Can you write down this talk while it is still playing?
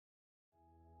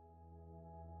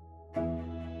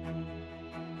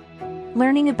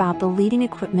Learning about the leading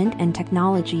equipment and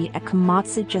technology at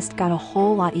Komatsu just got a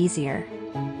whole lot easier.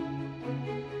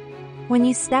 When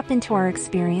you step into our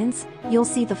experience, you'll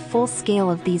see the full scale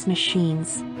of these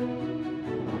machines.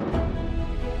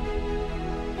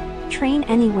 Train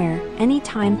anywhere,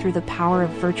 anytime through the power of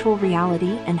virtual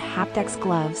reality and haptics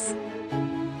gloves.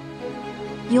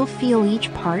 You'll feel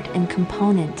each part and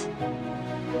component.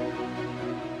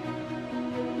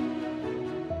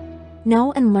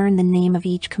 Know and learn the name of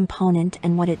each component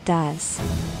and what it does.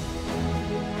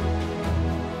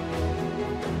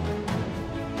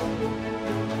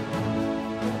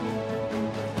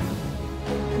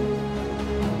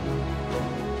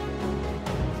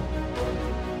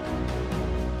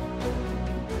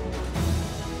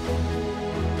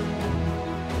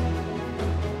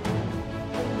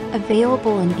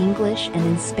 Available in English and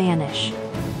in Spanish.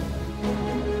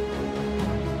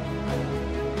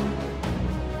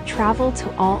 Travel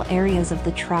to all areas of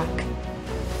the truck.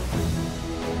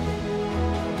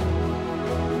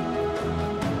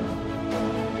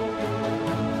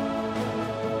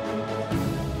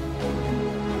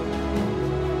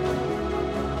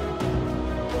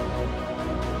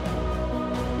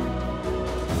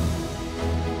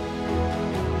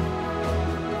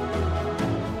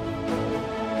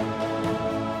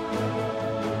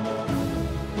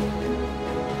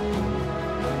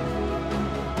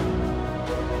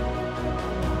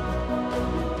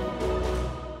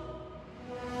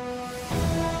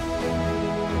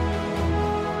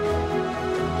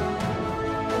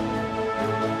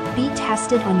 Be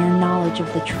tested on your knowledge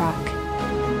of the truck.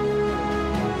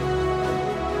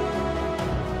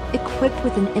 Equipped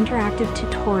with an interactive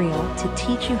tutorial to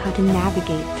teach you how to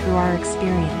navigate through our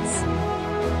experience.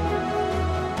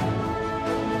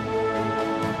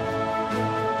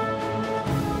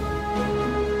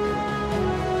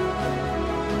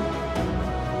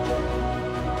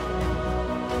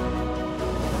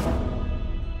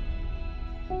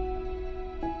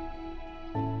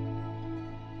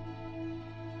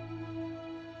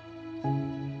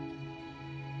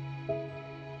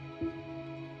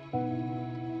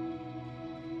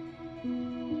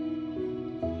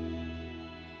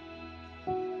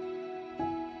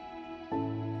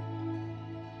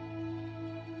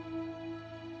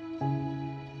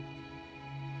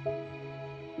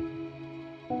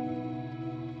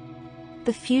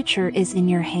 The future is in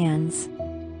your hands.